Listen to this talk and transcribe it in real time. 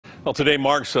Well, today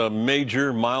marks a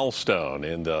major milestone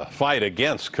in the fight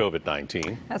against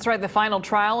COVID-19. That's right. The final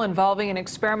trial involving an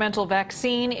experimental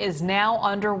vaccine is now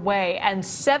underway, and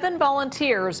 7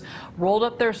 volunteers rolled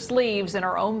up their sleeves in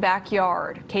our own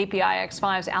backyard.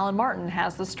 KPIX5's Alan Martin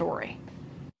has the story.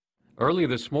 Early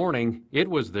this morning, it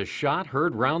was the shot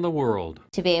heard round the world.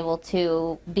 To be able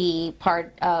to be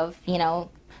part of,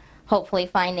 hopefully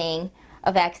finding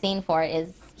a vaccine for it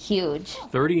is huge.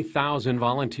 30,000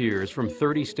 volunteers from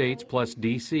 30 states plus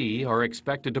D.C. are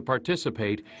expected to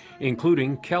participate,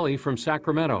 including Kelly from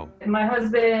Sacramento. My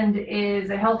husband is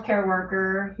a healthcare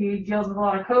worker. He deals with a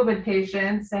lot of COVID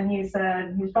patients, and he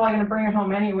said he's probably going to bring it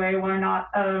home anyway. Why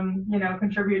not,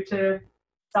 contribute to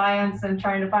science and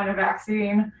trying to find a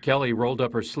vaccine. Kelly rolled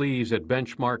up her sleeves at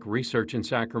Benchmark Research in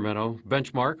Sacramento.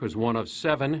 Benchmark was one of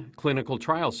 7 clinical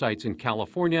trial sites in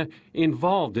California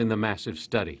involved in the massive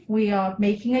study. We are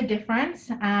making a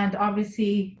difference and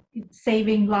obviously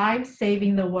saving lives,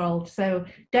 saving the world. So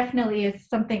definitely it's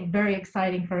something very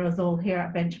exciting for us all here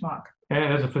at Benchmark.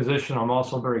 And as a physician, I'm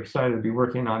also very excited to be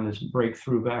working on this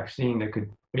breakthrough vaccine that could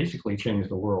basically change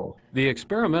the world. The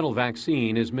experimental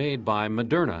vaccine is made by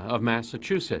MODERNA of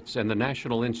Massachusetts and the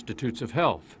National Institutes of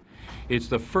Health. It's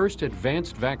the first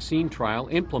advanced vaccine trial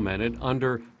implemented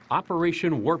under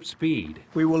Operation Warp Speed.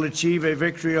 We will achieve a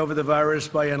victory over the virus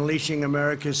by unleashing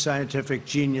America's scientific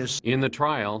genius. In the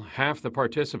trial, half the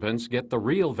participants get the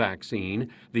real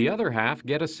vaccine, the other half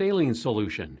get a saline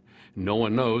solution. No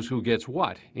one knows who gets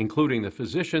what, including the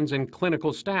physicians and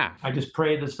clinical staff. I just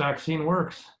pray this vaccine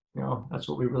works. That's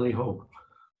what we really hope.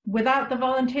 Without the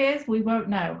volunteers, we won't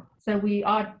know. So we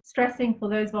are stressing for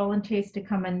those volunteers to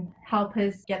come and help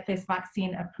us get this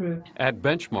vaccine approved. At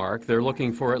Benchmark, they're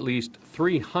looking for at least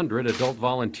 300 adult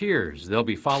volunteers. They'll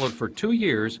be followed for 2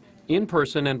 years, in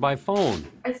person and by phone.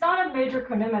 It's not a major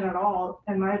commitment at all,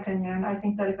 in my opinion. I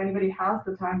think that if anybody has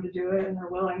the time to do it and they're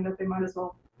willing, that they might as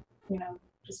well,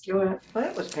 just do it. Well,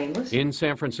 it was painless. In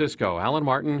San Francisco, Alan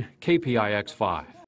Martin, KPIX 5.